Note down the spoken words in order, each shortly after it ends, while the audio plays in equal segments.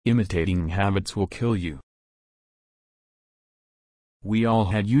Imitating habits will kill you. We all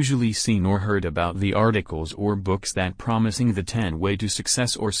had usually seen or heard about the articles or books that promising the 10 way to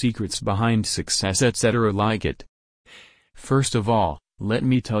success or secrets behind success etc. like it. First of all, let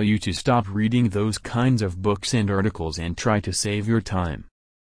me tell you to stop reading those kinds of books and articles and try to save your time.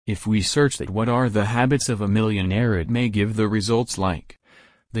 If we search that what are the habits of a millionaire, it may give the results like: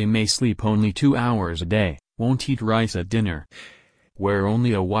 they may sleep only 2 hours a day, won't eat rice at dinner, wear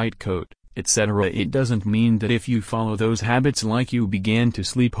only a white coat, etc. It doesn't mean that if you follow those habits like you began to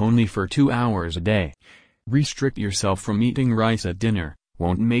sleep only for 2 hours a day, restrict yourself from eating rice at dinner,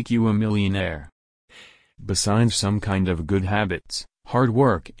 won't make you a millionaire. Besides some kind of good habits, hard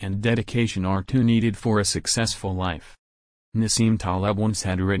work and dedication are too needed for a successful life. Nassim Taleb once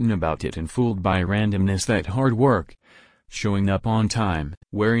had written about it in Fooled by Randomness that hard work, showing up on time,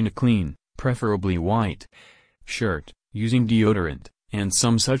 wearing a clean, preferably white, shirt, using deodorant, and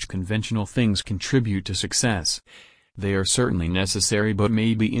some such conventional things contribute to success. They are certainly necessary but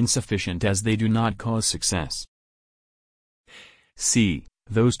may be insufficient as they do not cause success. See,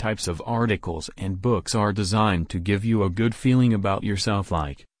 those types of articles and books are designed to give you a good feeling about yourself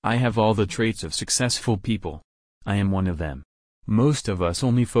like, I have all the traits of successful people. I am one of them. Most of us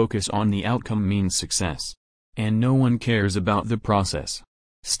only focus on the outcome means success. And no one cares about the process.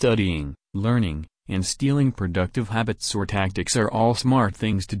 Studying, learning, and stealing productive habits or tactics are all smart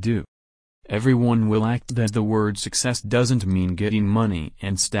things to do. Everyone will act that the word success doesn't mean getting money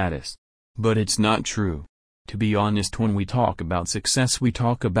and status. But it's not true. To be honest, when we talk about success we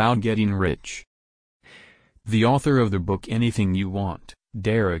talk about getting rich. The author of the book Anything You Want,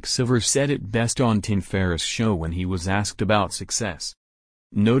 Derek Sivers, said it best on Tim Ferriss' show when he was asked about success.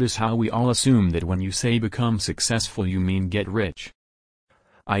 Notice how we all assume that when you say become successful you mean get rich.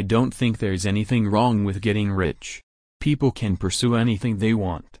 I don't think there's anything wrong with getting rich. People can pursue anything they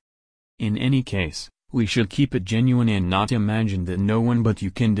want. In any case, we should keep it genuine and not imagine that no one but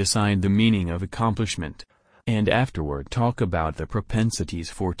you can decide the meaning of accomplishment, and afterward talk about the propensities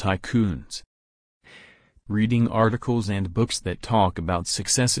for tycoons. Reading articles and books that talk about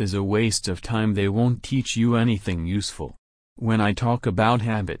success is a waste of time. They won't teach you anything useful. When I talk about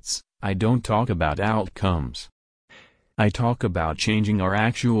habits, I don't talk about outcomes. I talk about changing our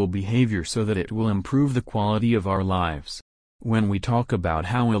actual behavior so that it will improve the quality of our lives. When we talk about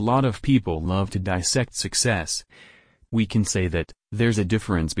how a lot of people love to dissect success, we can say that there's a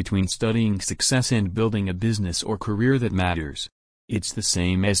difference between studying success and building a business or career that matters. It's the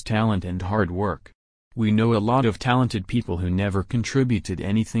same as talent and hard work. We know a lot of talented people who never contributed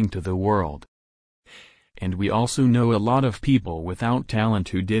anything to the world. And we also know a lot of people without talent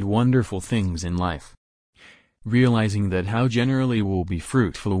who did wonderful things in life. Realizing that how generally will be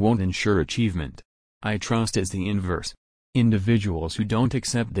fruitful won't ensure achievement. I trust it's the inverse. Individuals who don't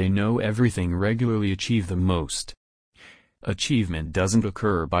accept they know everything regularly achieve the most. Achievement doesn't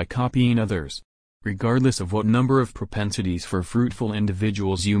occur by copying others. Regardless of what number of propensities for fruitful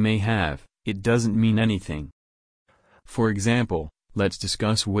individuals you may have, it doesn't mean anything. For example, let's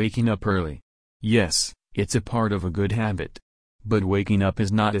discuss waking up early. Yes, it's a part of a good habit. But waking up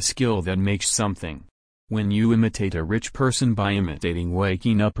is not a skill that makes something. When you imitate a rich person by imitating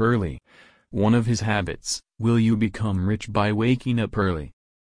waking up early, one of his habits, will you become rich by waking up early?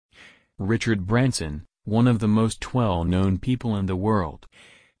 Richard Branson, one of the most well-known people in the world,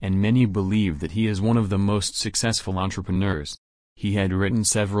 and many believe that he is one of the most successful entrepreneurs. He had written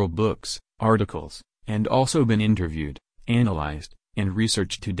several books, articles, and also been interviewed, analyzed, and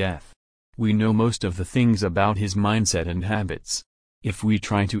researched to death. We know most of the things about his mindset and habits. If we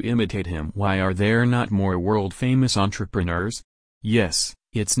try to imitate him, why are there not more world-famous entrepreneurs? Yes,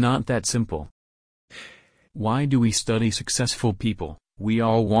 it's not that simple. Why do we study successful people? We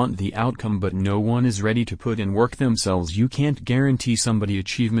all want the outcome but no one is ready to put in work themselves. You can't guarantee somebody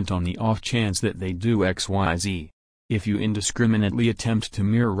achievement on the off chance that they do XYZ. If you indiscriminately attempt to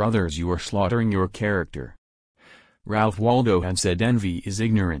mirror others you are slaughtering your character. Ralph Waldo had said envy is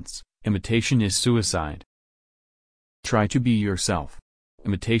ignorance, imitation is suicide. Try to be yourself.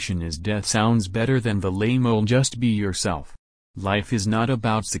 Imitation is death sounds better than the lame old just be yourself. Life is not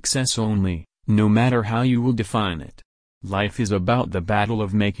about success only, no matter how you will define it. Life is about the battle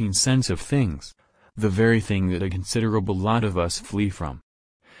of making sense of things, the very thing that a considerable lot of us flee from.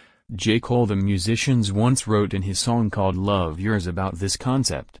 J. Cole the musician once wrote in his song called Love Yours about this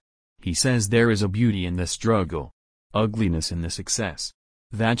concept. He says there is a beauty in the struggle, ugliness in the success.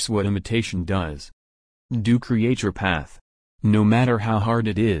 That's what imitation does. Do create your path, no matter how hard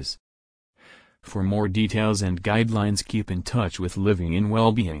it is. For more details and guidelines keep in touch with Living in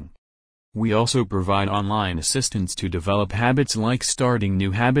Wellbeing. We also provide online assistance to develop habits like starting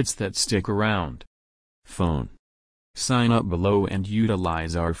new habits that stick around. Phone. Sign up below and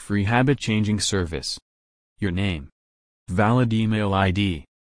utilize our free habit-changing service. Your name. Valid email ID.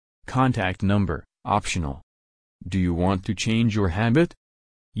 Contact number, optional. Do you want to change your habit?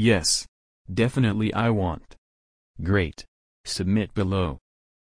 Yes. Definitely I want. Great. Submit below.